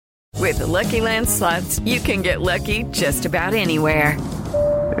With the Lucky Land Slots, you can get lucky just about anywhere.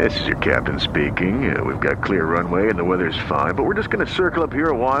 This is your captain speaking. We've got clear runway and the weather's fine, but we're just going to circle up here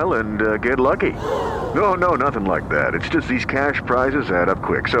a while and get lucky. No, nothing like that. It's just these cash prizes add up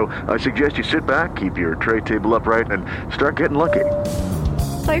quick. So I suggest you sit back, keep your tray table upright, and start getting lucky.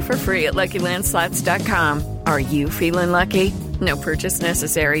 Play for free at LuckyLandSlots.com. Are you feeling lucky? No purchase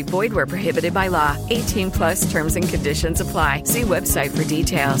necessary. Void where prohibited by law. 18+ terms and conditions apply. See website for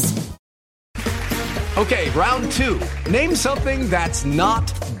details. Okay, round two. Name something that's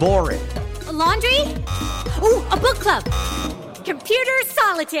not boring. A laundry? Ooh, a book club. Computer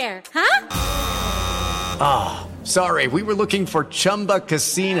solitaire, huh? Ah, sorry, we were looking for Chumba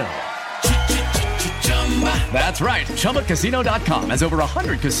Casino. That's right, ChumbaCasino.com has over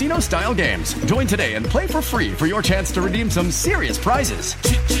 100 casino-style games. Join today and play for free for your chance to redeem some serious prizes.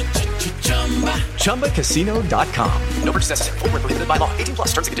 ChumbaCasino.com. No purchase necessary. Void where prohibited by law. 18+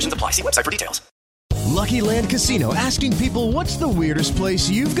 terms and conditions apply. See website for details. Lucky Land Casino, asking people, what's the weirdest place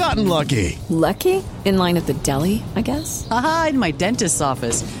you've gotten lucky? Lucky? In line at the deli, I guess? Aha, in my dentist's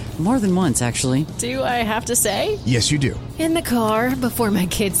office. More than once, actually. Do I have to say? Yes, you do. In the car before my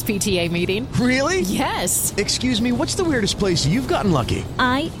kids' PTA meeting. Really? Yes. Excuse me, what's the weirdest place you've gotten lucky?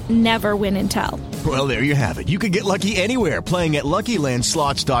 I never win and tell. Well, there you have it. You can get lucky anywhere, playing at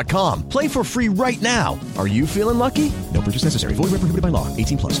LuckyLandSlots.com. Play for free right now. Are you feeling lucky? No purchase necessary. Void where prohibited by law.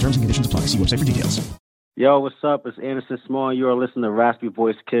 18+. Terms and conditions apply. See website for details. Yo, what's up? It's Anderson Small, and you are listening to Raspy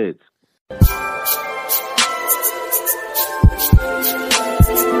Voice Kids.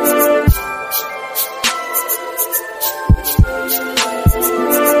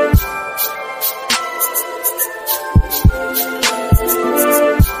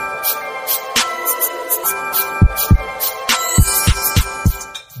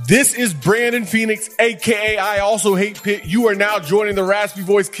 This is Brandon Phoenix, a.k.a. I Also Hate Pitt. You are now joining the Raspy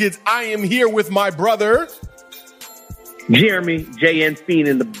Voice Kids. I am here with my brother, Jeremy J.N. Fiend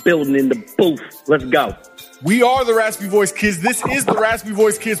in the building, in the booth. Let's go. We are the Raspy Voice Kids. This is the Raspy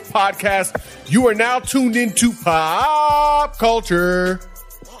Voice Kids podcast. You are now tuned into pop culture.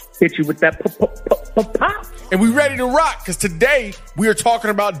 Hit you with that pop. And we ready to rock because today we are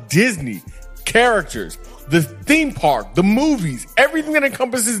talking about Disney, characters, the theme park, the movies, everything that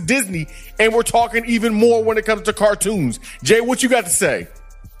encompasses Disney, and we're talking even more when it comes to cartoons. Jay, what you got to say?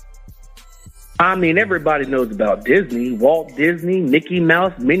 I mean, everybody knows about Disney. Walt Disney, Mickey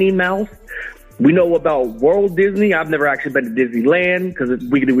Mouse, Minnie Mouse. We know about World Disney. I've never actually been to Disneyland because it's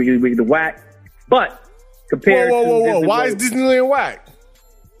wiggity whack. But compared to Whoa. Why is Disneyland whack?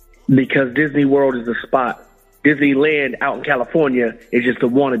 Because Disney World is a spot. Disneyland out in California is just a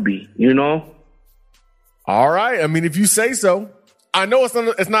wannabe, you know? All right. I mean, if you say so. I know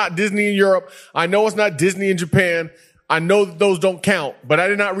it's not Disney in Europe. I know it's not Disney in Japan. I know that those don't count, but I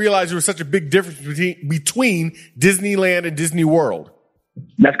did not realize there was such a big difference between Disneyland and Disney World.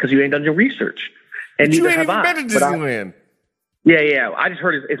 That's because you ain't done your research. And you ain't even been to Disneyland. Yeah. I just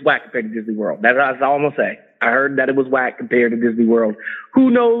heard it's whack compared to Disney World. That's all I'm going to say. I heard that it was whack compared to Disney World.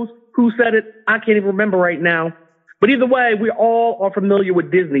 Who knows who said it? I can't even remember right now. But either way, we all are familiar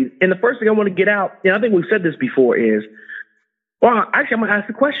with Disney. And the first thing I want to get out, and I think we've said this before, is, well, actually, I'm going to ask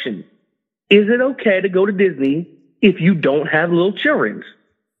the question. Is it okay to go to Disney if you don't have little children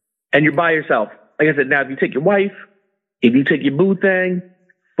and you're by yourself? Like I said, now, if you take your wife, if you take your boo thing,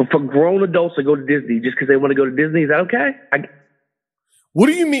 but for grown adults to go to Disney just because they want to go to Disney, is that okay? What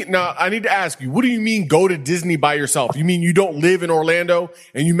do you mean? Now, I need to ask you, what do you mean go to Disney by yourself? You mean you don't live in Orlando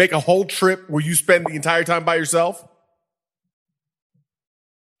and you make a whole trip where you spend the entire time by yourself?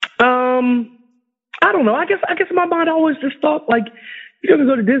 I don't know. I guess in my mind, I always just thought, like, you're going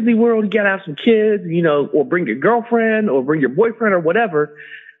to go to Disney World, you got to have some kids, you know, or bring your girlfriend or bring your boyfriend or whatever.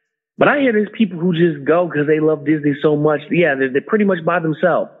 But I hear there's people who just go because they love Disney so much. Yeah, they're pretty much by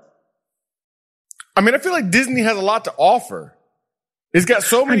themselves. I mean, I feel like Disney has a lot to offer. It's got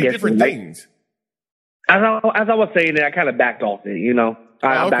so many different things. As I was saying that, I kind of backed off it, you know.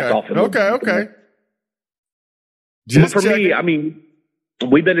 I backed off it. Okay. But for me, I mean,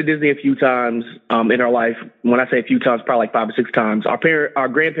 we've been to Disney a few times in our life. When I say a few times, probably like 5 or 6 times. Our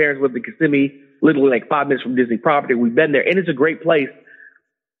grandparents lived in Kissimmee, literally like 5 minutes from Disney property. We've been there, and it's a great place.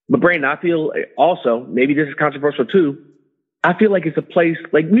 But Brandon, I feel also, maybe this is controversial too, I feel like it's a place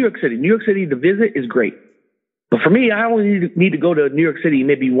like New York City. New York City to visit is great. But for me, I only need to go to New York City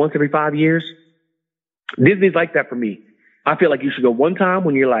maybe once every 5 years. Disney's like that for me. I feel like you should go one time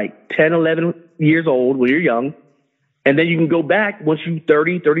when you're like 10, 11 years old, when you're young. And then you can go back once you're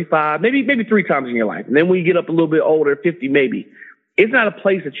 30, 35, maybe 3 times in your life. And then when you get up a little bit older, 50 maybe. It's not a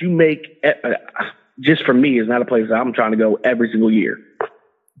place that you make, just for me, it's not a place that I'm trying to go every single year.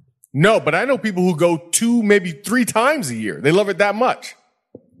 No, but I know people who go 2, maybe 3 times a year. They love it that much.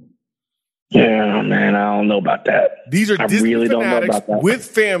 Yeah, man, I don't know about that. These are Disney really fanatics with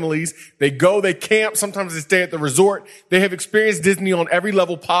families. They go, they camp. Sometimes they stay at the resort. They have experienced Disney on every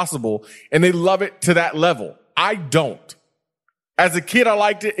level possible, and they love it to that level. I don't. As a kid, I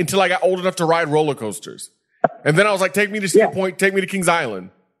liked it until I got old enough to ride roller coasters. And then I was like, take me to Cedar Point, take me to Kings Island.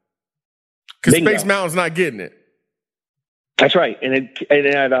 Because Space Mountain's not getting it. That's right. And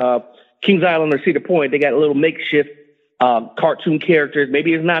at Kings Island or Cedar Point, they got a little makeshift cartoon characters.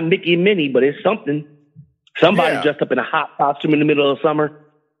 Maybe it's not Mickey and Minnie, but it's something. Somebody dressed up in a hot costume in the middle of summer.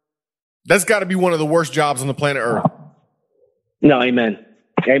 That's got to be one of the worst jobs on the planet Earth. No, amen.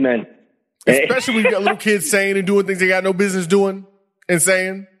 Amen. Especially when you got little kids saying and doing things they got no business doing and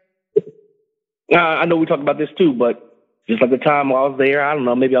saying. I know we talked about this too, but just like the time I was there, I don't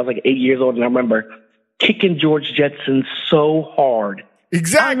know, maybe I was like 8 years old, and I remember kicking George Jetson so hard.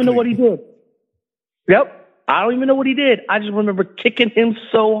 Exactly. I don't even know what he did. Yep. I don't even know what he did. I just remember kicking him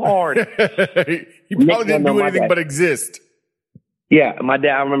so hard. He probably didn't do anything but exist. Yeah,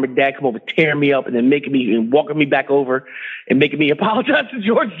 I remember Dad come over, tearing me up, and then walking me back over and making me apologize to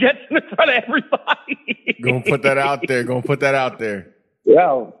George Jetson in front of everybody. Gonna put that out there.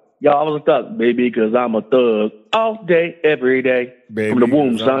 Yo, I was a thug, baby, because I'm a thug all day, every day. Baby, from the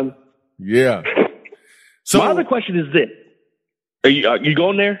womb, son. Yeah. So my other question is this. Are you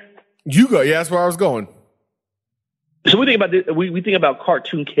going there? You go. Yeah, that's where I was going. So we think about this, we think about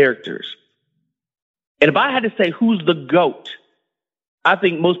cartoon characters. And if I had to say who's the GOAT, I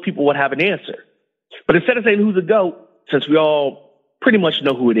think most people would have an answer. But instead of saying who's the GOAT, since we all pretty much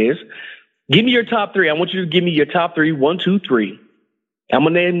know who it is, give me your top 3. I want you to give me your top 3, 1, 2, 3. I'm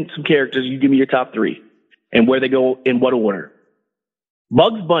going to name some characters. You give me your top 3 and where they go in what order.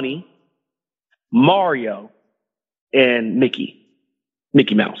 Bugs Bunny, Mario, and Mickey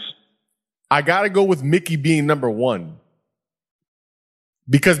Mouse. I got to go with Mickey being number 1.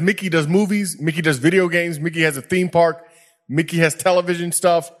 Because Mickey does movies, Mickey does video games, Mickey has a theme park, Mickey has television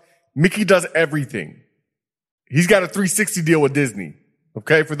stuff. Mickey does everything. He's got a 360 deal with Disney.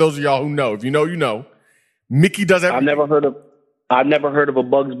 Okay, for those of y'all who know. If you know, you know. Mickey does everything. I've never heard of a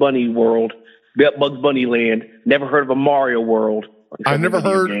Bugs Bunny world, Bugs Bunny land. Never heard of a Mario world. I've never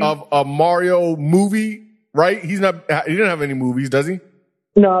heard of a Mario movie, right? He didn't have any movies, does he?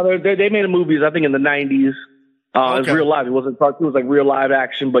 No, they made movies, I think, in the 90s. Okay. It was real live. It wasn't cartoon. It was like real live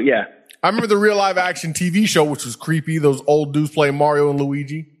action, but yeah. I remember the real live action TV show, which was creepy. Those old dudes playing Mario and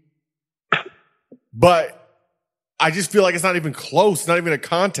Luigi. But I just feel like it's not even close. It's not even a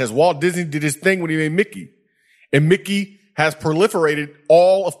contest. Walt Disney did his thing when he made Mickey. And Mickey has proliferated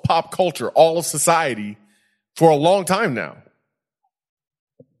all of pop culture, all of society for a long time now.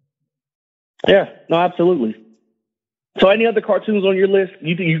 Yeah, no, absolutely. So any other cartoons on your list?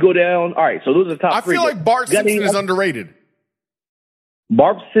 You go down. All right, so those are the top 3. I feel like Bart Simpson is underrated.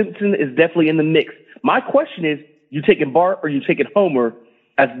 Bart Simpson is definitely in the mix. My question is, you taking Bart or you taking Homer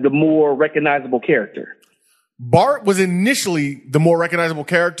as the more recognizable character? Bart was initially the more recognizable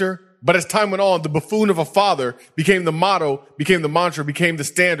character, but as time went on, the buffoon of a father became the motto, became the mantra, became the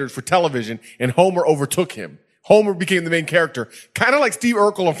standard for television, and Homer overtook him. Homer became the main character, kind of like Steve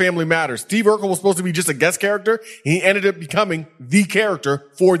Urkel on Family Matters. Steve Urkel was supposed to be just a guest character, and he ended up becoming the character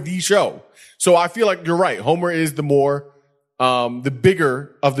for the show. So I feel like you're right. Homer is the more, the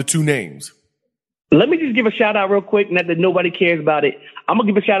bigger of the two names. Let me just give a shout out real quick, not that nobody cares about it. I'm going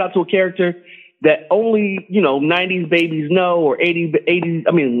to give a shout out to a character that only, 90s babies know, or 80s.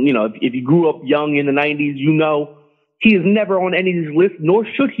 I mean, if you grew up young in the 90s, he is never on any of these lists, nor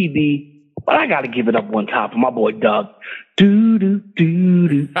should he be. But I got to give it up one time for my boy Doug. Do do do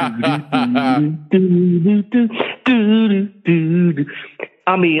do do do do do do.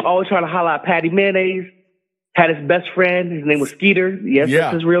 I mean, always trying to highlight Patty Mayonnaise. Had his best friend. His name was Skeeter. Yes,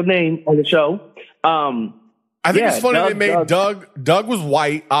 that's his real name on the show. I think it's funny they made Doug. Doug was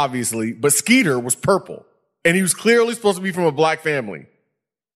white, obviously, but Skeeter was purple, and he was clearly supposed to be from a black family.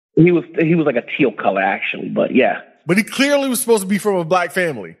 He was like a teal color, actually, but yeah. But he clearly was supposed to be from a black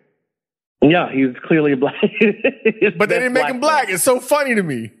family. Yeah, he was clearly a black. But they didn't make him black. It's so funny to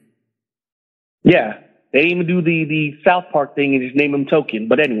me. Yeah, they didn't even do the South Park thing and just name him Token.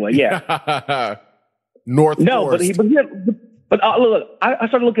 But anyway, yeah. North. No, Forest. but look, I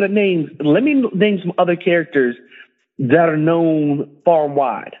started looking at names. Let me name some other characters that are known far and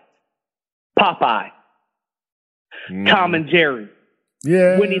wide. Popeye, Tom and Jerry,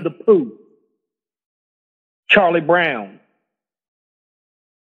 Winnie the Pooh, Charlie Brown,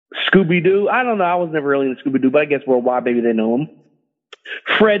 Scooby-Doo. I don't know. I was never really into Scooby-Doo, but I guess worldwide, maybe they know him.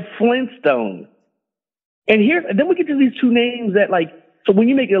 Fred Flintstone. And then we get to these two names that, like, So when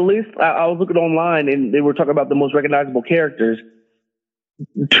you make a list, I was looking online and they were talking about the most recognizable characters.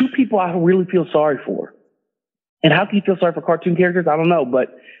 Two people I really feel sorry for. And how can you feel sorry for cartoon characters? I don't know,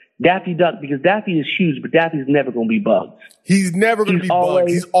 but Daffy Duck, because Daffy is huge, but Daffy's never going to be Bugs. He's never going to be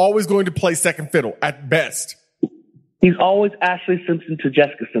Bugs. He's always going to play second fiddle at best. He's always Ashley Simpson to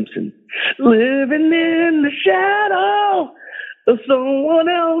Jessica Simpson. Living in the shadow of someone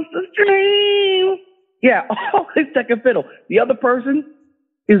else's dream. Yeah, always second fiddle. The other person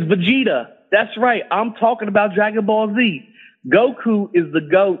is Vegeta. That's right. I'm talking about Dragon Ball Z. Goku is the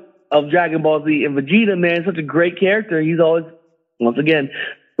GOAT of Dragon Ball Z. And Vegeta, man, such a great character. He's always, once again,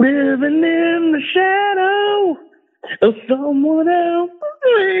 living in the shadow of someone else's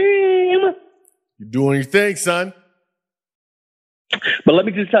dream. You're doing your thing, son. But let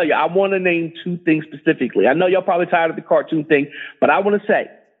me just tell you, I want to name two things specifically. I know y'all probably tired of the cartoon thing, but I want to say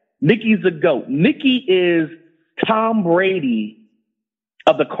Mickey's the GOAT. Mickey is Tom Brady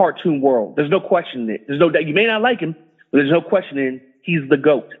of the cartoon world. There's no question in it. There's no doubt. You may not like him, but there's no question in he's the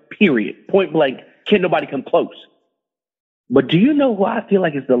GOAT, period. Point blank. Can't nobody come close. But do you know who I feel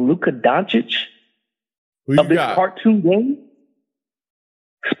like is the Luka Doncic of this cartoon game?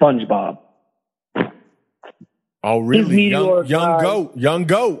 SpongeBob. Oh, really? Young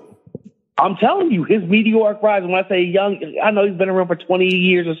GOAT. I'm telling you, his meteoric rise, when I say young, I know he's been around for 20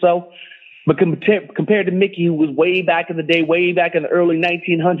 years or so, but compared to Mickey, who was way back in the day, way back in the early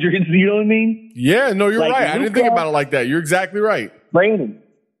 1900s, you know what I mean? Yeah, no, you're right. I didn't think about it like that. You're exactly right. Brandon,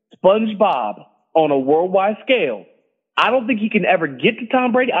 SpongeBob on a worldwide scale. I don't think he can ever get to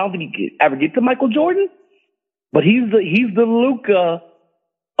Tom Brady. I don't think he can ever get to Michael Jordan, but he's the Luka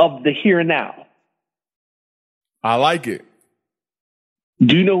of the here and now. I like it.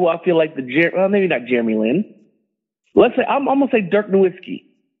 Do you know who I feel like maybe not Jeremy Lin. Let's say, I'm going to say Dirk Nowitzki.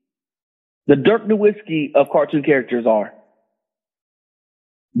 The Dirk Nowitzki of cartoon characters are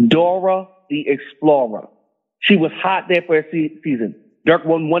Dora the Explorer. She was hot there for a season. Dirk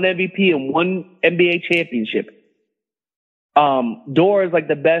won one MVP and one NBA championship. Dora is like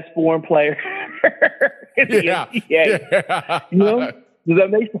the best foreign player in the NBA. Yeah. You know? Does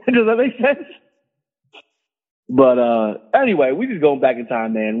that make sense? But anyway, we just going back in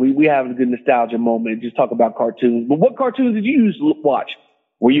time, man. We having a good nostalgia moment and just talk about cartoons. But what cartoons did you watch?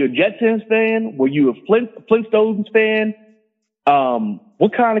 Were you a Jetsons fan? Were you a Flintstones fan?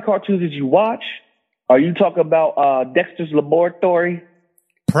 What kind of cartoons did you watch? Are you talking about Dexter's Laboratory?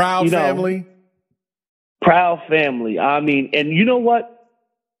 Proud Family? Proud Family. I mean, and you know what?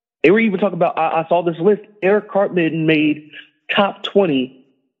 They were even talking about, I saw this list. Eric Cartman made top 20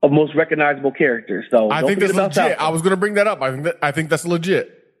 of most recognizable characters. So I think that's legit. I was going to bring that up. I think that's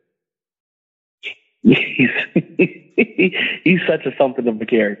legit. He's such a something of a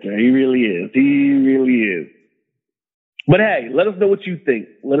character. He really is. He really is. But hey, let us know what you think.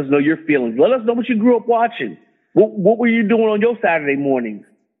 Let us know your feelings. Let us know what you grew up watching. What were you doing on your Saturday mornings?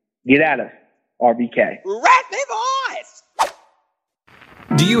 Get at us, RBK. Rack me voice!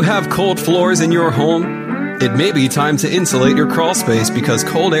 Do you have cold floors in your home? It may be time to insulate your crawl space because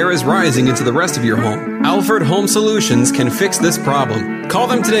cold air is rising into the rest of your home. Alfred Home Solutions can fix this problem. Call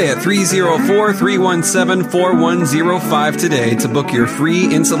them today at 304-317-4105 today to book your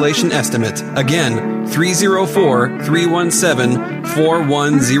free insulation estimate. Again,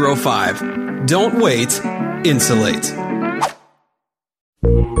 304-317-4105. Don't wait. Insulate.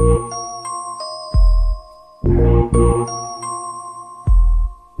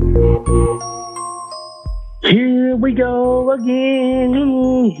 Here we go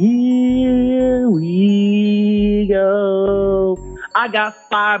again. Here we go. I got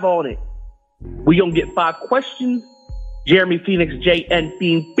 5 on it. We gonna get 5 questions. Jeremy Phoenix, J.N.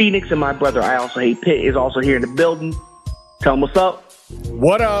 Phoenix, and my brother I Also Hate Pitt is also here in the building. Tell him what's up.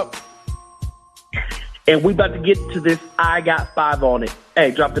 What up? And we about to get to this I got 5 on it.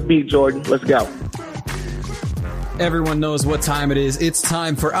 Hey, drop the beat, Jordan. Let's go. Everyone knows what time it is. It's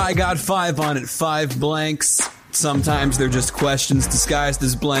time for I Got 5 on it. 5 blanks. Sometimes they're just questions disguised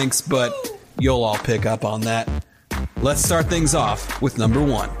as blanks, but you'll all pick up on that. Let's start things off with number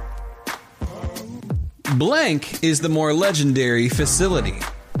 1. Blank is the more legendary facility.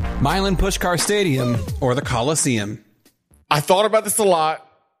 Milan Puskar Stadium or the Coliseum? I thought about this a lot.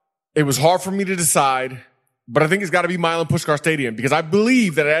 It was hard for me to decide, but I think it's got to be Milan Puskar Stadium because I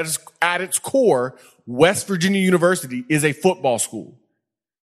believe that at its core, West Virginia University is a football school.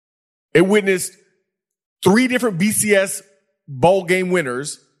 It witnessed 3 different BCS bowl game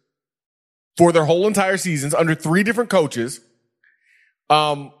winners for their whole entire seasons under 3 different coaches.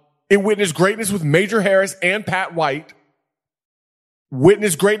 It witnessed greatness with Major Harris and Pat White.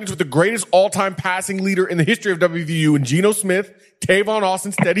 witnessed greatness with the greatest all-time passing leader in the history of WVU in Geno Smith, Tavon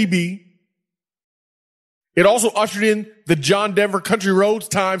Austin, Steady B. It also ushered in the John Denver Country Roads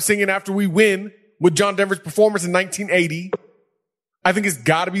time singing After We Win with John Denver's performance in 1980. I think it's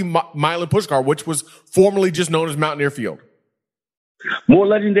got to be Milan Puskar, which was formerly just known as Mountaineer Field. More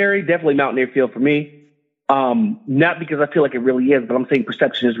legendary, definitely Mountaineer Field for me. Not because I feel like it really is, but I'm saying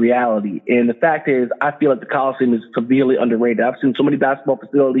perception is reality. And the fact is, I feel like the Coliseum is severely underrated. I've seen so many basketball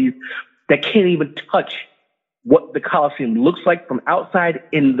facilities that can't even touch what the Coliseum looks like from outside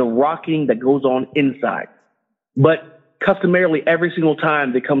in the rocking that goes on inside. But customarily, every single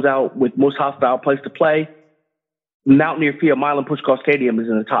time that comes out with most hostile place to play, Mountaineer Field, Milan Puskar Stadium is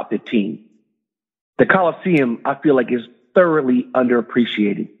in the top 15. The Coliseum, I feel like, is thoroughly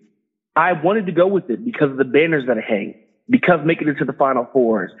underappreciated. I wanted to go with it because of the banners that hang, because making it to the Final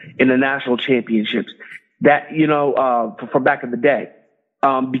Fours in the national championships, that, from back in the day,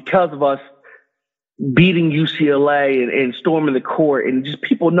 because of us beating UCLA and storming the court, and just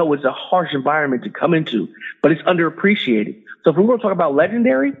people know it's a harsh environment to come into, but it's underappreciated. So if we're going to talk about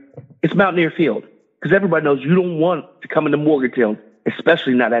legendary, it's Mountaineer Field, because everybody knows you don't want to come into Morgantown,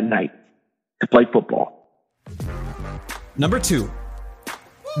 especially not at night, to play football. Number 2.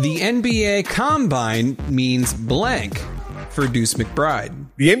 The NBA Combine means blank for Deuce McBride.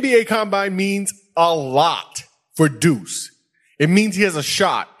 The NBA Combine means a lot for Deuce. It means he has a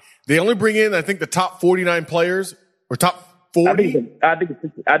shot. They only bring in, I think, the top 49 players or top 40. I think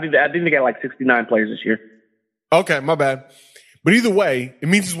they got like 69 players this year. Okay, my bad. But either way, it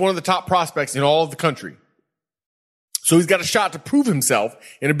means he's one of the top prospects in all of the country. So he's got a shot to prove himself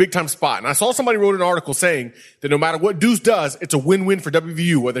in a big-time spot. And I saw somebody wrote an article saying that no matter what Deuce does, it's a win-win for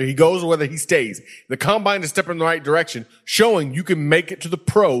WVU, whether he goes or whether he stays. The Combine is stepping in the right direction, showing you can make it to the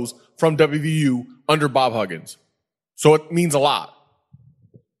pros from WVU under Bob Huggins. So it means a lot.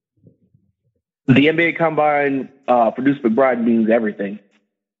 The NBA Combine for Deuce McBride means everything.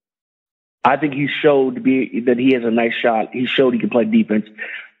 I think he showed that he has a nice shot. He showed he can play defense.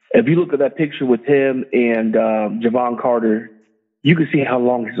 If you look at that picture with him and Javon Carter, you can see how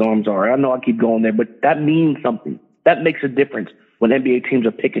long his arms are. I know I keep going there, but that means something. That makes a difference when NBA teams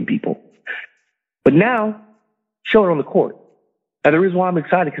are picking people. But now, show it on the court. And the reason why I'm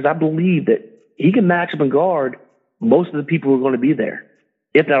excited, because I believe that he can match up and guard most of the people who are going to be there,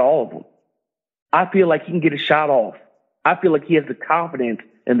 if not all of them. I feel like he can get a shot off. I feel like he has the confidence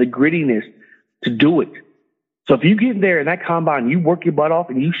and the grittiness to do it. So if you get there in that combine, you work your butt off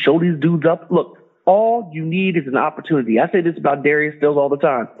and you show these dudes up, look, all you need is an opportunity. I say this about Darius Stills all the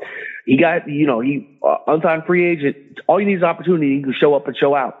time. He got, he unsigned free agent. All you need is opportunity. You can show up and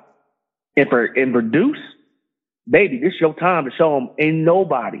show out. And for Deuce, baby, this is your time to show him ain't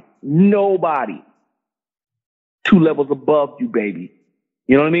nobody 2 levels above you, baby.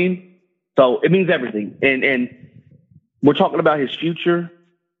 You know what I mean? So it means everything. And we're talking about his future.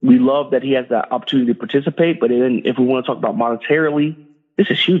 We love that he has the opportunity to participate, but then if we want to talk about monetarily, this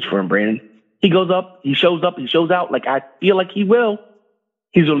is huge for him, Brandon. He goes up, he shows out like I feel like he will.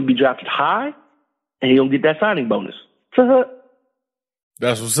 He's going to be drafted high, and he'll get that signing bonus.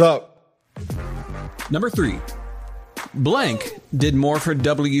 That's what's up. Number 3. Blank did more for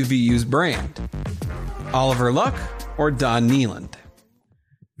WVU's brand. Oliver Luck or Don Nealand?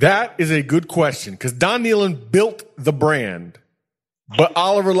 That is a good question, because Don Nealand built the brand. But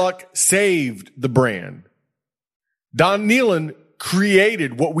Oliver Luck saved the brand. Don Nealand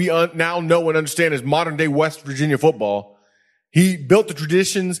created what we now know and understand as modern-day West Virginia football. He built the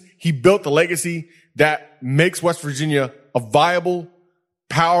traditions. He built the legacy that makes West Virginia a viable,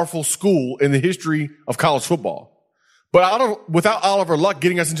 powerful school in the history of college football. But without Oliver Luck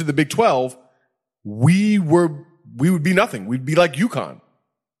getting us into the Big 12, we would be nothing. We'd be like UConn.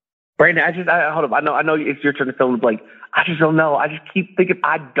 Brandon, hold up. I know it's your turn to fill in the blank. I just don't know. I just keep thinking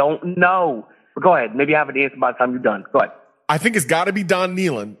I don't know. But go ahead. Maybe I have an answer by the time you're done. Go ahead. I think it's got to be Don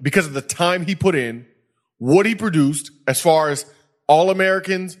Nealand because of the time he put in, what he produced as far as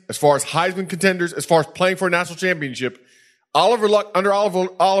All-Americans, as far as Heisman contenders, as far as playing for a national championship. Under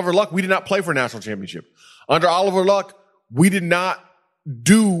Oliver Luck, we did not play for a national championship. Under Oliver Luck, we did not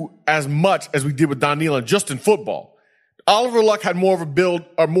do as much as we did with Don Nealand just in football. Oliver Luck had more of a build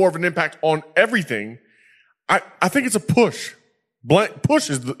or more of an impact on everything. I think it's a push. Push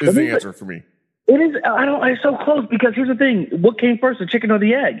is the answer for me. It is. It's so close because here's the thing. What came first, the chicken or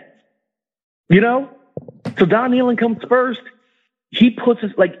the egg? So Don Nealand comes first. He puts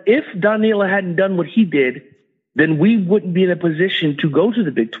us, if Don Nealand hadn't done what he did, then we wouldn't be in a position to go to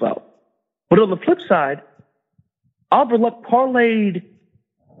the Big 12. But on the flip side, Oliver Luck parlayed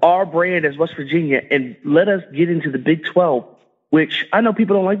our brand as West Virginia and let us get into the Big 12 which I know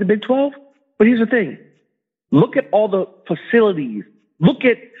people don't like the Big 12, but here's the thing. Look at all the facilities. Look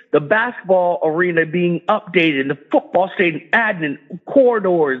at the basketball arena being updated, the football stadium adding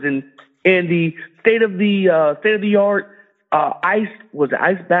corridors, and the state of the art ice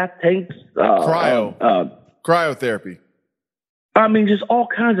bath tanks, cryotherapy. I mean, just all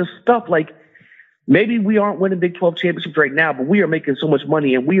kinds of stuff. Like, maybe we aren't winning Big 12 championships right now, but we are making so much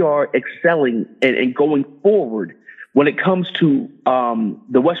money and we are excelling and going forward when it comes to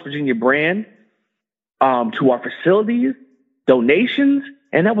the West Virginia brand, to our facilities, donations,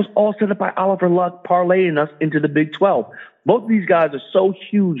 and that was all set up by Oliver Luck parlaying us into the Big 12. Both of these guys are so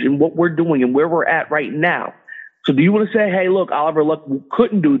huge in what we're doing and where we're at right now. So do you want to say, hey, look, Oliver Luck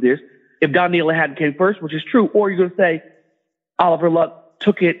couldn't do this if Don Nealon hadn't came first, which is true, or you're going to say Oliver Luck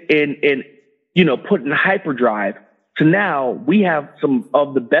took it and put in hyperdrive. So now we have some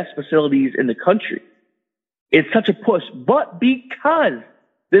of the best facilities in the country. It's such a push, but because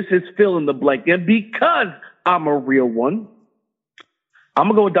this is fill in the blank, and because I'm a real one, I'm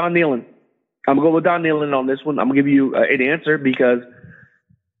going to go with Don Nealon. I'm going to go with Don Nealon on this one. I'm going to give you an answer because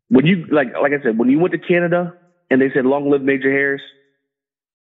when you, like I said, when you went to Canada and they said, long live Major Harris,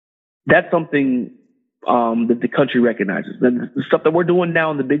 that's something that the country recognizes. The stuff that we're doing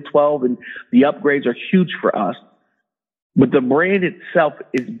now in the Big 12 and the upgrades are huge for us. But the brand itself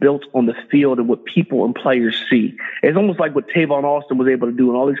is built on the field and what people and players see. It's almost like what Tavon Austin was able to do,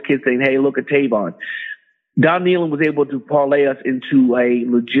 and all these kids saying, hey, look at Tavon. Don Nealon was able to parlay us into a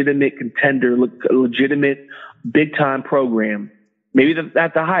legitimate contender, a legitimate big-time program. Maybe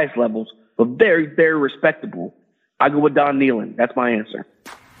at the highest levels, but very, very respectable. I go with Don Nealon. That's my answer.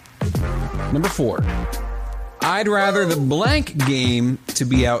 Number 4. I'd rather the blank game to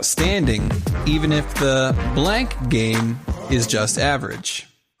be outstanding, even if the blank game is just average.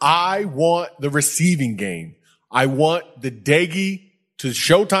 I want the receiving game. I want the Daggy to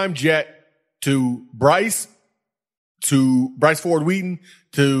Showtime Jet to Bryce Ford Wheaton,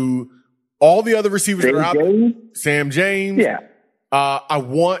 to all the other receivers that are out there. Sam James. Yeah. I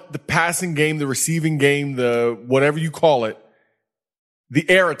want the passing game, the receiving game, the whatever you call it, the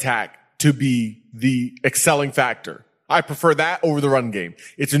air attack to be the excelling factor. I prefer that over the run game.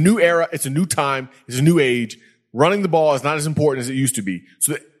 It's a new era. It's a new time. It's a new age. Running the ball is not as important as it used to be.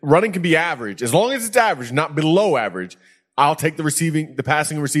 So running can be average. As long as it's average, not below average, I'll take the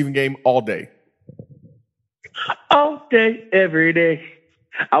passing and receiving game all day. All day, every day.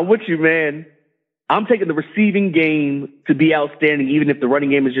 I'm with you, man. I'm taking the receiving game to be outstanding, even if the running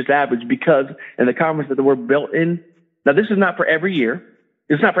game is just average, because in the conference that we're built in, now this is not for every year.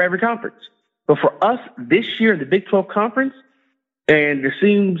 It's not for every conference. But for us this year in the Big 12 conference, and it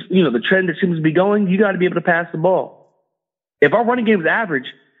seems, the trend that seems to be going, you got to be able to pass the ball. If our running game is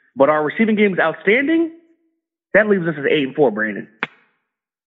average, but our receiving game is outstanding, that leaves us at 8-4, Brandon.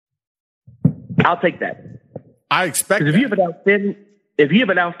 I'll take that. I expect if you have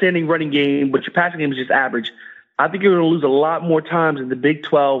an outstanding running game, but your passing game is just average, I think you're going to lose a lot more times in the Big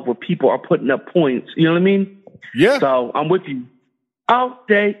 12 where people are putting up points. You know what I mean? Yeah. So I'm with you. All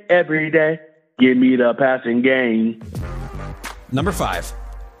day, every day. Give me the passing game. Number 5.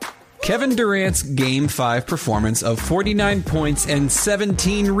 Kevin Durant's Game 5 performance of 49 points and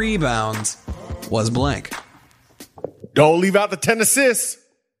 17 rebounds was blank. Don't leave out the 10 assists.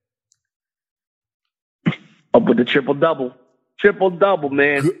 Up with the triple-double. Triple-double,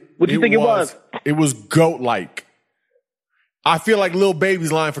 man. What do you think it was? It was GOAT-like. I feel like Lil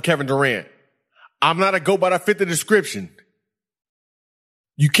Baby's line for Kevin Durant. I'm not a GOAT, but I fit the description.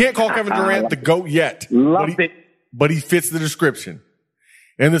 You can't call Kevin Durant the GOAT yet. But he fits the description.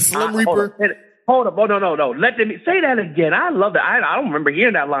 And the Slim Reaper. Hold up. Oh, no. Let me say that again. I love that. I don't remember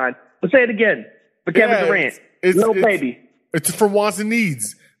hearing that line. But say it again for Kevin Durant. Lil Baby. It's from Wants and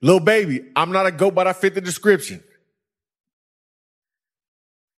Needs. Lil Baby. I'm not a GOAT, but I fit the description.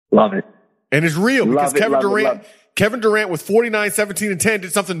 Love it. And it's real because Kevin Durant with 49, 17, and 10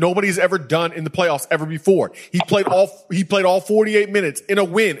 did something nobody's ever done in the playoffs ever before. He played all 48 minutes in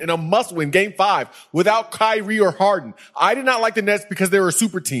a must-win Game 5 without Kyrie or Harden. I did not like the Nets because they were a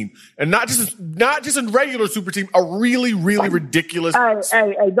super team, and not just a regular super team, a really, really ridiculous.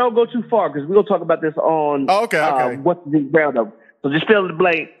 Hey, don't go too far because we'll talk about this on okay. What's the round up. So just fill in the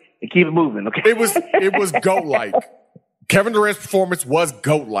blank and keep it moving. Okay. It was GOAT-like. Kevin Durant's performance was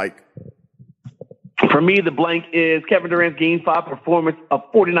GOAT-like. For me, the blank is Kevin Durant's Game 5 performance of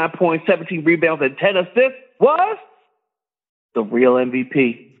 49 points, 17 rebounds, and 10 assists was the real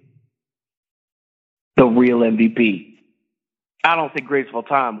MVP. The real MVP. I don't think greatest of all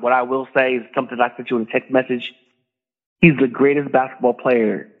time. What I will say is something I sent you in a text message. He's the greatest basketball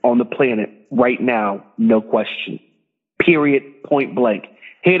player on the planet right now, no question. Period. Point blank.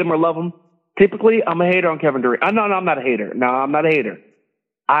 Hate him or love him. Typically, I'm a hater on Kevin Durant. No, I'm not a hater. No, I'm not a hater.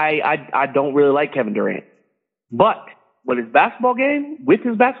 I don't really like Kevin Durant. But with his basketball game,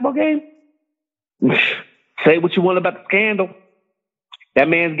 say what you want about the scandal. That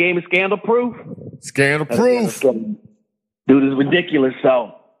man's game is scandal proof. Scandal proof. Dude is ridiculous.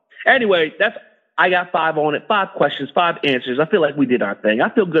 So anyway, I got 5 on it. 5 questions, 5 answers. I feel like we did our thing. I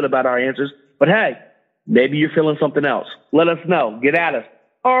feel good about our answers. But hey, maybe you're feeling something else. Let us know. Get at us.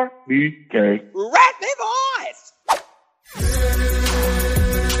 RBK. Rat me voice.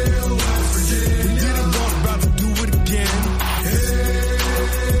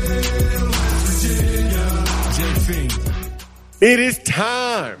 It is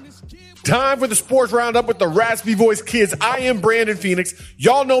time. Time for the sports roundup with the Raspy Voice Kids. I am Brandon Phoenix.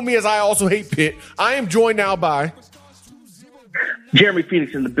 Y'all know me as I also hate Pitt. I am joined now by Jeremy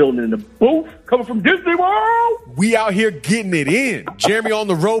Phoenix in the building in the booth, coming from Disney World. We out here getting it in. Jeremy on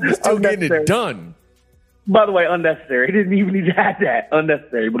the road, but still getting it done. By the way, unnecessary. He didn't even need to add that.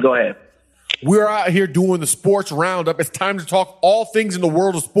 Unnecessary, but go ahead. We're out here doing the sports roundup. It's time to talk all things in the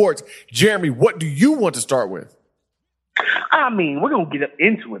world of sports. Jeremy, what do you want to start with? I mean, we're going to get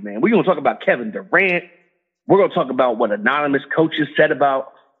into it, man. We're going to talk about Kevin Durant. We're going to talk about what anonymous coaches said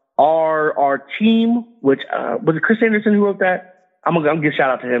about our team, which was it Chris Anderson who wrote that? I'm going to give a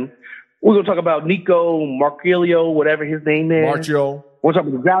shout out to him. We're going to talk about Nico Marchilio, whatever his name is. Marchio. We're going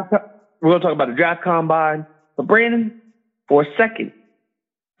to talk about the draft combine. But Brandon, for a second,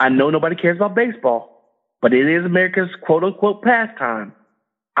 I know nobody cares about baseball, but it is America's quote-unquote pastime.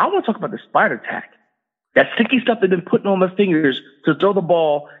 I want to talk about the spider tack. That sticky stuff they've been putting on their fingers to throw the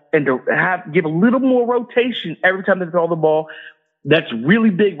ball and to give a little more rotation every time they throw the ball. That's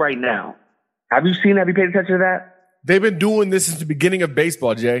really big right now. Have you paid attention to that? They've been doing this since the beginning of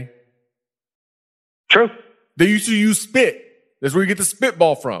baseball, Jay. True. They used to use spit. That's where you get the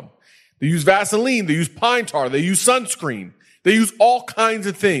spitball from. They use Vaseline. They use pine tar. They use sunscreen. They use all kinds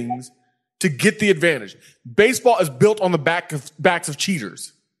of things to get the advantage. Baseball is built on the backs of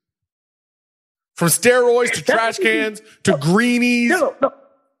cheaters. From steroids to trash cans to greenies. No.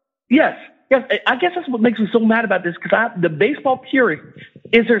 Yes. I guess that's what makes me so mad about this, because the baseball purist,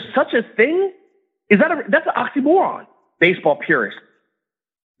 is there such a thing? That's an oxymoron, baseball purist.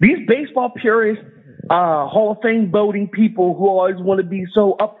 These baseball purists, Hall of Fame voting people who always want to be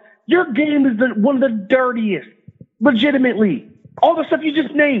so up. Your game is one of the dirtiest, legitimately. All the stuff you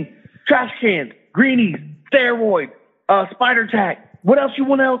just named, trash cans, greenies, steroids, spider tack. What else you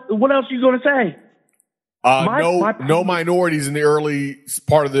going to say? No minorities in the early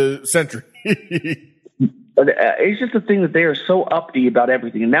part of the century. It's just a thing that they are so uppity about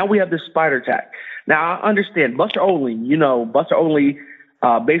everything. And now we have this spider tack. Now, I understand Buster Olney,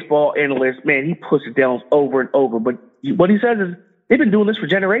 baseball analyst, man, he puts it down over and over. But what he says is they've been doing this for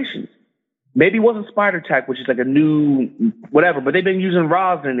generations. Maybe it wasn't spider tack, which is like a new whatever, but they've been using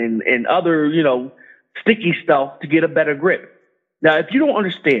rosin and other, sticky stuff to get a better grip. Now, if you don't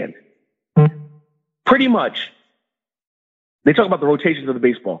understand, pretty much, they talk about the rotations of the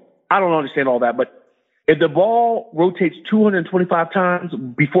baseball. I don't understand all that, but if the ball rotates 225 times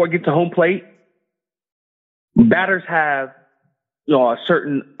before it gets to home plate, batters have, a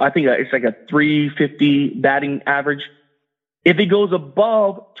certain, I think it's like a 350 batting average. If it goes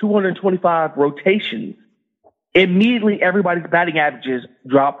above 225 rotations, immediately everybody's batting averages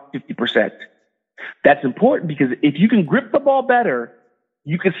drop 50%. That's important because if you can grip the ball better,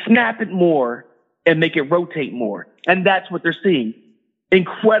 you can snap it more and make it rotate more. And that's what they're seeing.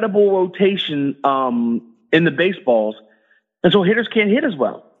 Incredible rotation in the baseballs. And so hitters can't hit as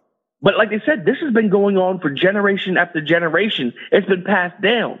well. But like I said, this has been going on for generation after generation. It's been passed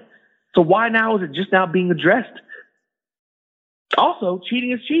down. So why now is it just now being addressed? Also,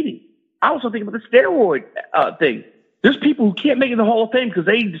 cheating is cheating. I also think about the steroid thing. There's people who can't make it in the Hall of Fame because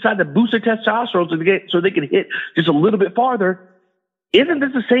they decide to boost their testosterone so they can hit just a little bit farther. Isn't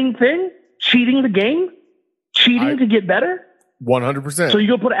this the same thing? Cheating the game? Cheating to get better? 100%. So you're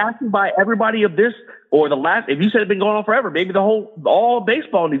going to put an asterisk by everybody of this, or the last, if you said it's been going on forever, maybe all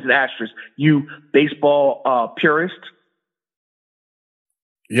baseball needs an asterisk. You baseball purist.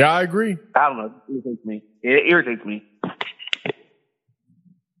 Yeah, I agree. I don't know. It irritates me.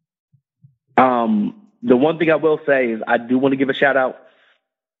 The one thing I will say is I do want to give a shout out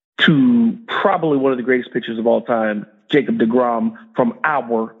to probably one of the greatest pitchers of all time, Jacob deGrom from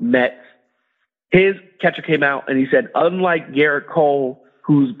our Mets. His catcher came out and he said, unlike Garrett Cole,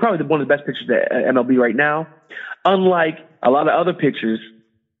 who's probably one of the best pitchers at MLB right now, unlike a lot of other pitchers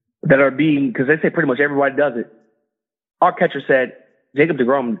that are because they say pretty much everybody does it, our catcher said, Jacob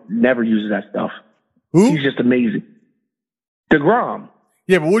deGrom never uses that stuff. Who? He's just amazing. DeGrom.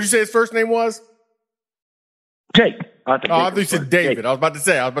 Yeah, but what did you say his first name was? Jake. I thought you said David. Jake. I was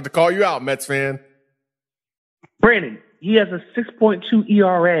about to call you out, Mets fan. Brandon, he has a 6.2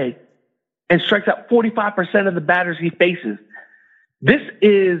 ERA and strikes out 45% of the batters he faces. This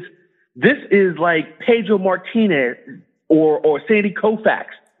is like Pedro Martinez or Sandy Koufax.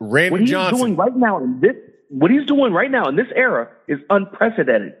 Randy Johnson. What he's doing right now in this era is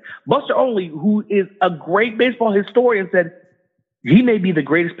unprecedented. Buster Olney, who is a great baseball historian, said he may be the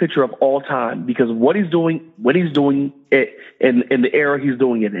greatest pitcher of all time because of what he's doing it in the era he's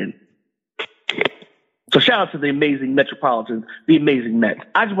doing it in. So shout out to the amazing Metropolitans, the amazing Mets.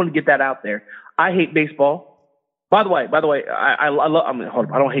 I just want to get that out there. I hate baseball. By the way, I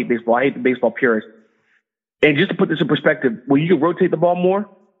don't hate baseball. I hate the baseball purists. And just to put this in perspective, when you can rotate the ball more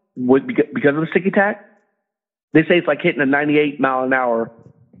because of the sticky tack, they say it's like hitting a 98 mile an hour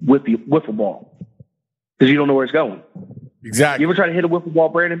with the wiffle ball because you don't know where it's going. Exactly. You ever try to hit a wiffle ball,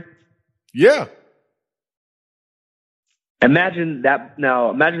 Brandon? Yeah. Imagine that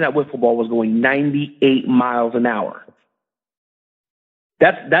wiffle ball was going 98 miles an hour.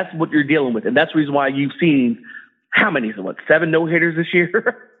 That's what you're dealing with. And that's the reason why you've seen how many? 7 no-hitters this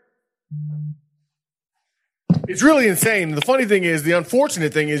year? It's really insane. The funny thing is, the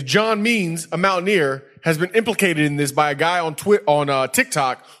unfortunate thing is John Means, a Mountaineer, has been implicated in this by a guy on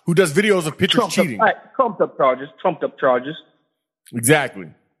TikTok who does videos of pitchers cheating. Trumped up charges. Exactly.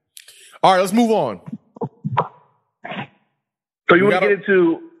 All right, let's move on. So you want to get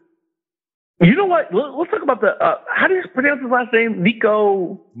into, you know what? Let's talk about how do you pronounce his last name?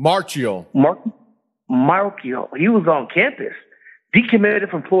 Nico Marchio. Marchio. He was on campus. Decommitted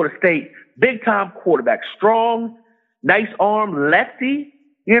from Florida State. Big time quarterback. Strong, nice arm, lefty,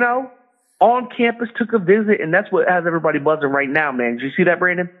 on campus, took a visit, and that's what has everybody buzzing right now, man. Did you see that,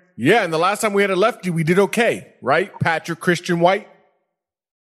 Brandon? Yeah, and the last time we had a lefty, we did okay, right? Patrick Christian White.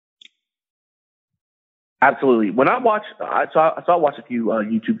 Absolutely. When I watched, I watched a few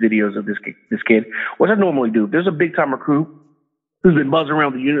YouTube videos of this kid, which I normally do. There's a big time recruit who's been buzzing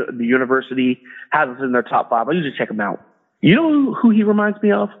around the university, has us in their top 5. I usually check him out. You know who he reminds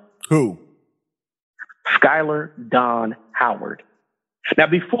me of? Who? Skylar Don Howard. Now,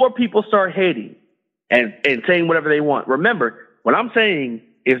 before people start hating and saying whatever they want, remember, what I'm saying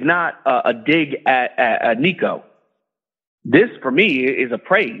is not a dig at Nico. This, for me, is a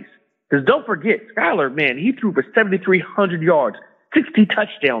praise. Because don't forget, Skylar, man, he threw for 7,300 yards, 60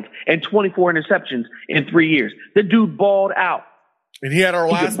 touchdowns, and 24 interceptions in 3 years. The dude balled out. And he had our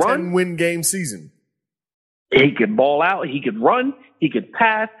last 10-win game season. He could ball out. He could run. He could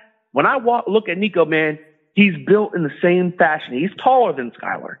pass. When I look at Nico, man, he's built in the same fashion. He's taller than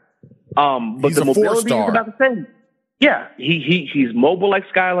Skylar. But he's the mobility is about the same. Yeah, he's mobile like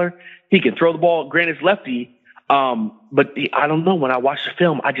Skylar. He can throw the ball. Granted, it's lefty. But I don't know. When I watch the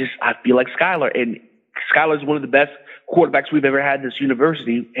film, I feel like Skylar. And Skylar's one of the best quarterbacks we've ever had in this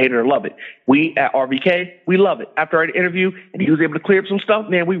university. Hate it or love it. We at RVK, we love it. After our interview, and he was able to clear up some stuff,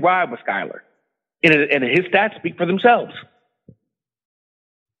 man, we ride with Skylar. And his stats speak for themselves.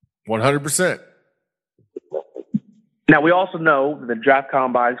 100%. Now, we also know the draft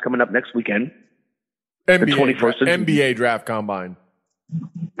combine is coming up next weekend. The 21st NBA draft combine.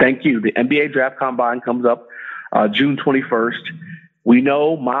 Thank you. The NBA draft combine comes up June 21st. We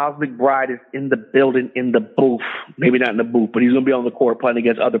know Miles McBride is in the building, in the booth. Maybe not in the booth, but he's going to be on the court playing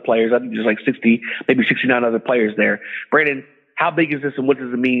against other players. I think there's like 60, maybe 69 other players there. Brandon, how big is this and what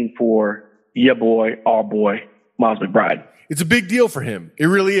does it mean for your boy, our boy, Miles McBride? It's a big deal for him. It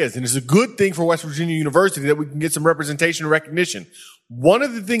really is. And it's a good thing for West Virginia University that we can get some representation and recognition. One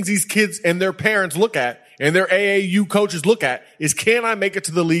of the things these kids and their parents look at and their AAU coaches look at is, can I make it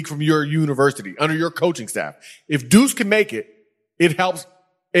to the league from your university under your coaching staff? If Deuce can make it, it helps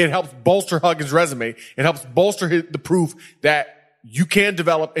bolster Huggins' resume. It helps bolster the proof that you can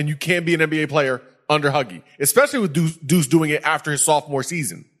develop and you can be an NBA player under Huggy, especially with Deuce doing it after his sophomore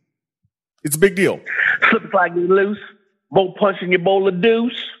season. It's a big deal. Slip like you loose, bowl punching your bowl of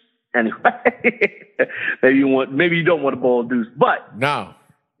Deuce. Anyway, maybe you don't want a bowl of Deuce, but no,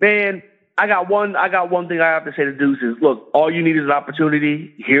 man, I got one thing I have to say to Deuce is, look, all you need is an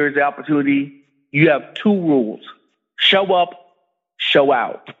opportunity. Here's the opportunity. You have 2 rules: show up, show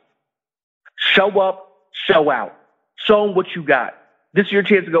out. Show up, show out. Show them what you got. This is your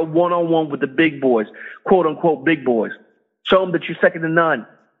chance to go one-on-one with the big boys, quote-unquote big boys. Show them that you're second to none.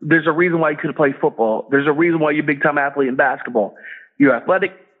 There's a reason why you could have played football. There's a reason why you're a big-time athlete in basketball. You're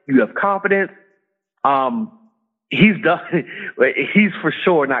athletic. You have confidence. He's done. He's for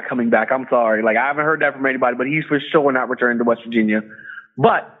sure not coming back. I'm sorry. I haven't heard that from anybody, but he's for sure not returning to West Virginia.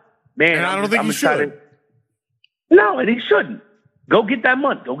 But, man, and I don't think he should. No, and he shouldn't. Go get that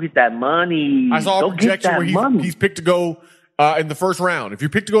money. Go get that money. I saw a projection where he's picked to go in the first round. If you're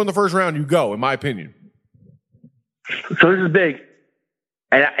picked to go in the first round, you go, in my opinion. So this is big.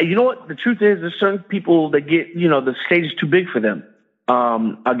 And you know what? The truth is, there's certain people that get, the stage is too big for them.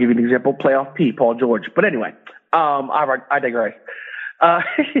 I'll give you an example. Playoff P, Paul George. But anyway, I digress. I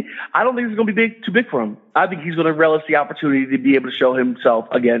don't think it's going to be too big for him. I think he's going to relish the opportunity to be able to show himself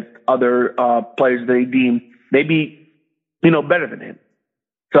against other players that they deem maybe, better than him.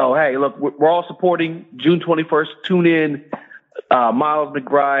 So, hey, look, we're all supporting June 21st. Tune in. Miles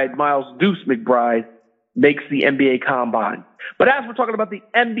Deuce McBride makes the NBA Combine. But as we're talking about the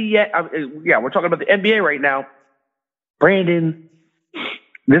NBA, we're talking about the NBA right now. Brandon,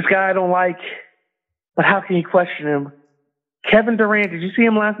 this guy I don't like, but how can you question him? Kevin Durant, did you see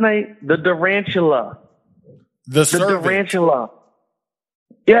him last night? The Durantula. The Durantula.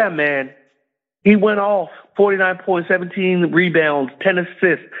 Yeah, man. He went off 49 points, 17 rebounds, 10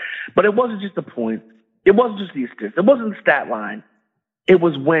 assists. But it wasn't just the points. It wasn't just the assists. It wasn't the stat line. It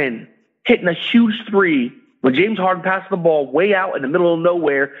was when hitting a huge three, when James Harden passed the ball way out in the middle of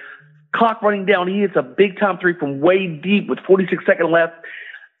nowhere, clock running down, he hits a big-time three from way deep with 46 seconds left.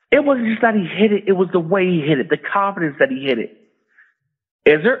 It wasn't just that he hit it. It was the way he hit it, the confidence that he hit it.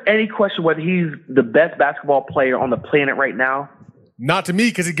 Is there any question whether he's the best basketball player on the planet right now? Not to me,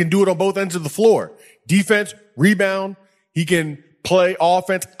 because he can do it on both ends of the floor. Defense, rebound. He can play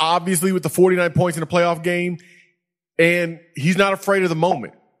offense, obviously, with the 49 points in a playoff game. And he's not afraid of the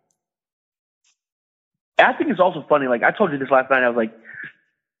moment. I think it's also funny. Like, I told you this last night. I was like,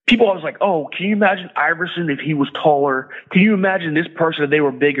 people always like, oh, can you imagine Iverson if he was taller? Can you imagine this person if they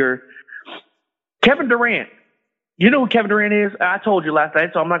were bigger? Kevin Durant. You know who Kevin Durant is? I told you last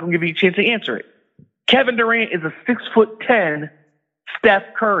night, so I'm not going to give you a chance to answer it. Kevin Durant is a 6'10" Steph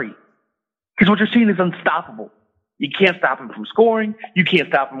Curry. Because what you're seeing is unstoppable. You can't stop him from scoring. You can't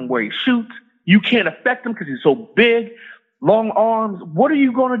stop him where he shoots. You can't affect him because he's so big, long arms. What are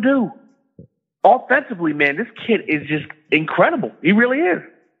you going to do? Offensively, man, this kid is just incredible. He really is.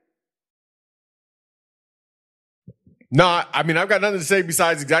 No, I mean, I've got nothing to say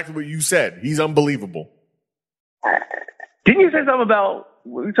besides exactly what you said. He's unbelievable. Didn't you say something about,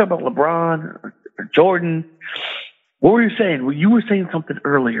 were you talking about LeBron or Jordan? What were you saying? Well, you were saying something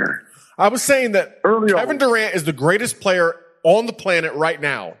earlier. I was saying that Kevin Durant is the greatest player on the planet right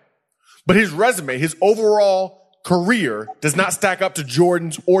now. But his resume, his overall career does not stack up to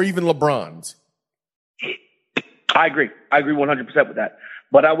Jordan's or even LeBron's. I agree. I agree 100% with that.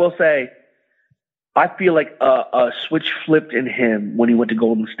 But I will say, I feel like a switch flipped in him when he went to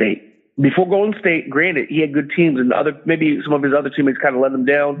Golden State. Before Golden State, granted, he had good teams, and maybe some of his other teammates kind of let him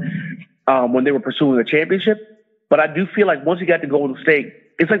down when they were pursuing a championship. But I do feel like once he got to Golden State,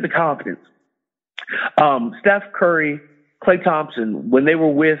 it's like the confidence. Steph Curry, Klay Thompson, when they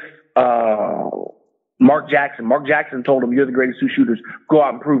were with Mark Jackson told him, "You're the greatest two shooters. Go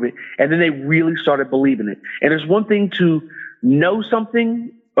out and prove it." And then they really started believing it. And there's one thing to know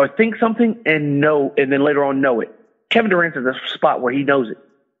something or think something and then later on know it. Kevin Durant's in a spot where he knows it.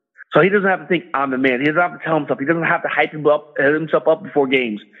 So he doesn't have to think, I'm the man. He doesn't have to tell himself. He doesn't have to hype himself up before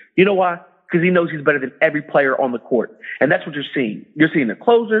games. You know why? Because he knows he's better than every player on the court. And that's what you're seeing. You're seeing a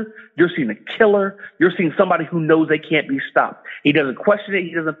closer. You're seeing a killer. You're seeing somebody who knows they can't be stopped. He doesn't question it.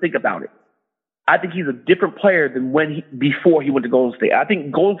 He doesn't think about it. I think he's a different player than before he went to Golden State. I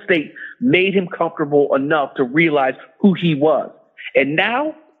think Golden State made him comfortable enough to realize who he was. And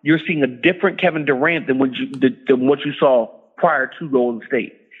now you're seeing a different Kevin Durant than what you saw prior to Golden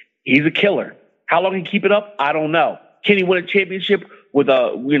State. He's a killer. How long he can keep it up? I don't know. Can he win a championship with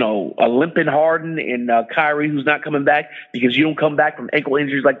a limping Harden and Kyrie who's not coming back, because you don't come back from ankle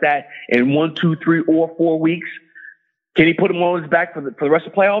injuries like that in 1, 2, 3, or 4 weeks? Can he put him on his back for the rest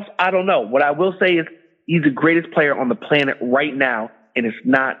of the playoffs? I don't know. What I will say is he's the greatest player on the planet right now, and it's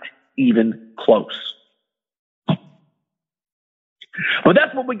not even close. Well,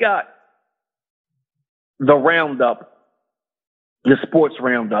 that's what we got. The roundup. The sports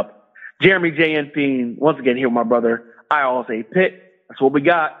roundup. Jeremy J. and Fiend, once again here with my brother. I always say Pitt. That's what we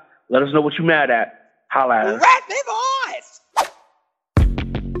got. Let us know what you mad at. Holla at us. Rat me voice!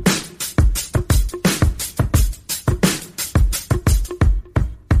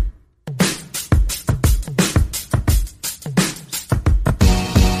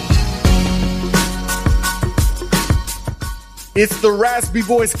 It's the Raspy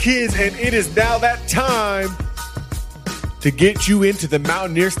Voice Kids, and it is now that time to get you into the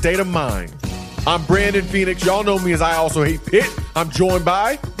Mountaineer state of mind. I'm Brandon Phoenix. Y'all know me as I Also Hate Pitt. I'm joined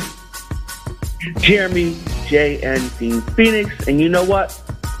by Jeremy J. and Phoenix. And you know what?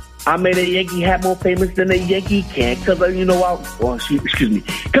 I made a Yankee hat more famous than a Yankee can. Cause you know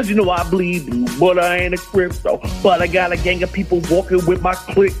Cause you know I bleed blue, but I ain't a crypto. But I got a gang of people walking with my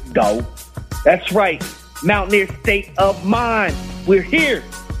click, though. That's right. Mountaineer state of mind. We're here.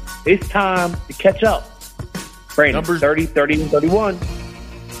 It's time to catch up. Brandon, numbers 30, 30, and 31.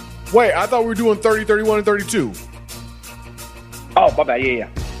 Wait, I thought we were doing 30, 31, and 32. Oh, my bad. Yeah.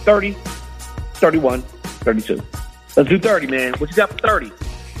 30, 31, 32. Let's do 30, man. What you got for 30?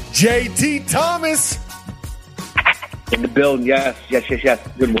 JT Thomas. In the building, yes.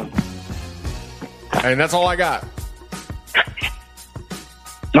 Good one. And that's all I got.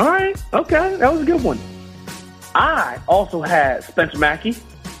 All right. Okay. That was a good one. I also had Spencer Mackey.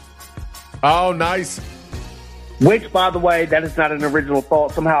 Oh, nice. Which, by the way, that is not an original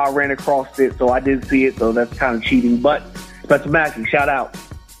thought. Somehow I ran across it, so I did see it, so that's kind of cheating. But Spencer Mackey, shout out.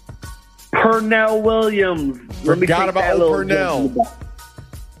 Pernell Williams. Forgot about old Pernell.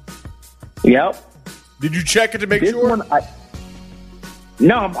 Yep. Did you check it to make sure?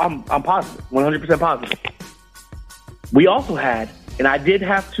 No, I'm positive. 100% positive. We also had, and I did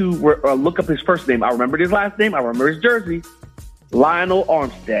have to look up his first name. I remembered his last name. I remember his jersey. Lionel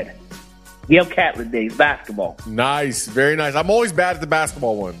Armstead. Yale Catlin days, basketball. Nice. Very nice. I'm always bad at the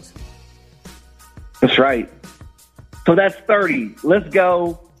basketball ones. That's right. So that's 30. Let's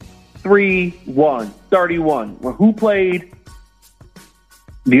go 3-1. 31. Well, who played?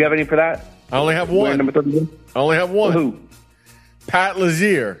 Do you have any for that? I only have one. Number 31? I only have one. Who? Pat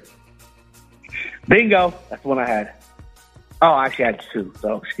Lazier. Bingo. That's the one I had. Oh, I actually had two,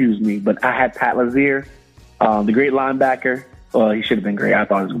 so excuse me. But I had Pat Lazier, the great linebacker. Well, he should have been great. I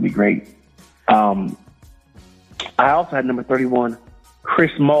thought he was going to be great. I also had number 31,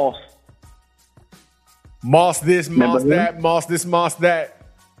 Chris Moss. Moss this, Moss that, Moss this, Moss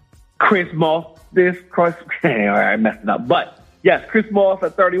that. Chris Moss this, Chris. All right, I messed it up. But, yes, Chris Moss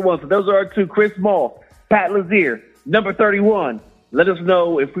at 31. So those are our two, Chris Moss, Pat Lazier, number 31. Let us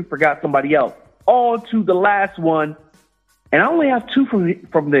know if we forgot somebody else. On to the last one. And I only have two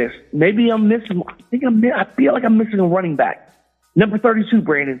from this. Maybe I'm missing. I feel like I'm missing a running back. Number 32,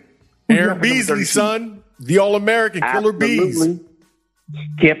 Brandon. Aaron Beasley, son. The All-American, Killer Bees.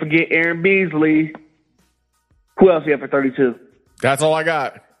 Can't forget Aaron Beasley. Who else you have for 32? That's all I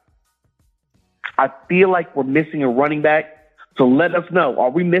got. I feel like we're missing a running back. So let us know. Are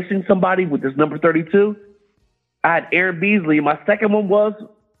we missing somebody with this number 32? I had Aaron Beasley. My second one was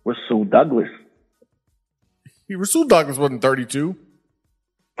Rasul Douglas. Rasul Douglas wasn't 32.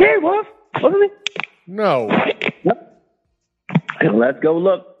 Yeah, he was. Wasn't he? No. Yep. Let's go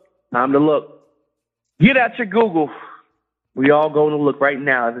look. Time to look. Get out your Google. We all going to look right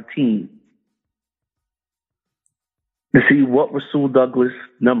now as a team to see what Rasul Douglas'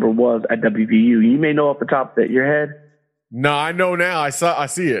 number was at WVU. You may know off the top of your head. No, I know now. I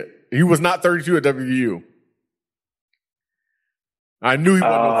see it. He was not 32 at WVU. I knew he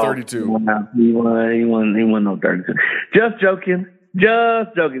wasn't no 32. No, he wasn't no 32. Just joking.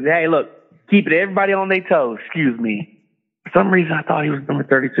 Hey, look, keeping everybody on their toes. Excuse me. For some reason, I thought he was number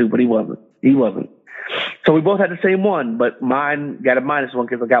 32, but he wasn't. So we both had the same one, but mine got a minus one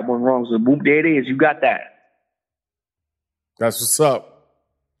because I got one wrong. So boom, there it is. You got that. That's what's up.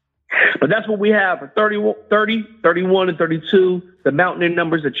 But that's what we have for 30, 31, and 32. The Mountaineer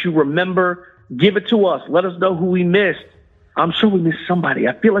numbers that you remember. Give it to us. Let us know who we missed. I'm sure we missed somebody.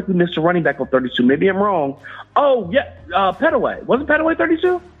 I feel like we missed a running back on 32. Maybe I'm wrong. Oh, yeah. Pettaway. Wasn't Pettaway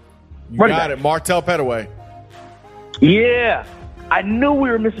 32? You got it. Martell Pettaway. Yeah. I knew we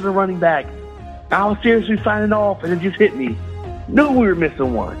were missing a running back. I was seriously signing off, and it just hit me. Knew we were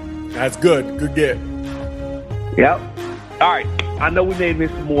missing one. That's good. Good get. Yep. All right. I know we may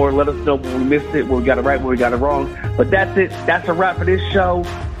miss more. Let us know when we missed it, when we got it right, when we got it wrong. But that's it. That's a wrap for this show.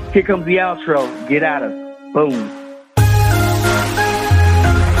 Here comes the outro. Get at us. Boom.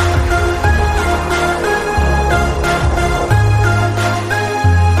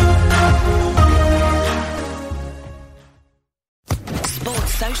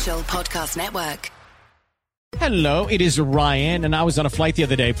 Podcast Network. Hello, it is Ryan, and I was on a flight the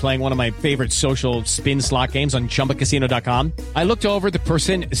other day playing one of my favorite social spin slot games on ChumbaCasino.com. I looked over at the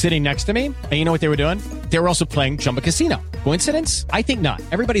person sitting next to me, and you know what they were doing? They were also playing Chumba Casino. Coincidence? I think not.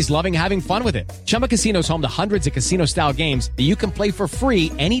 Everybody's loving having fun with it. Chumba Casino is home to hundreds of casino-style games that you can play for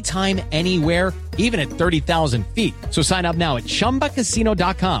free anytime, anywhere, even at 30,000 feet. So sign up now at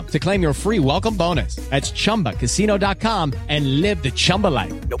ChumbaCasino.com to claim your free welcome bonus. That's ChumbaCasino.com and live the Chumba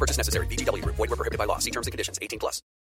life. No purchase necessary. VGW. Void where prohibited by law. See terms and conditions. 18+.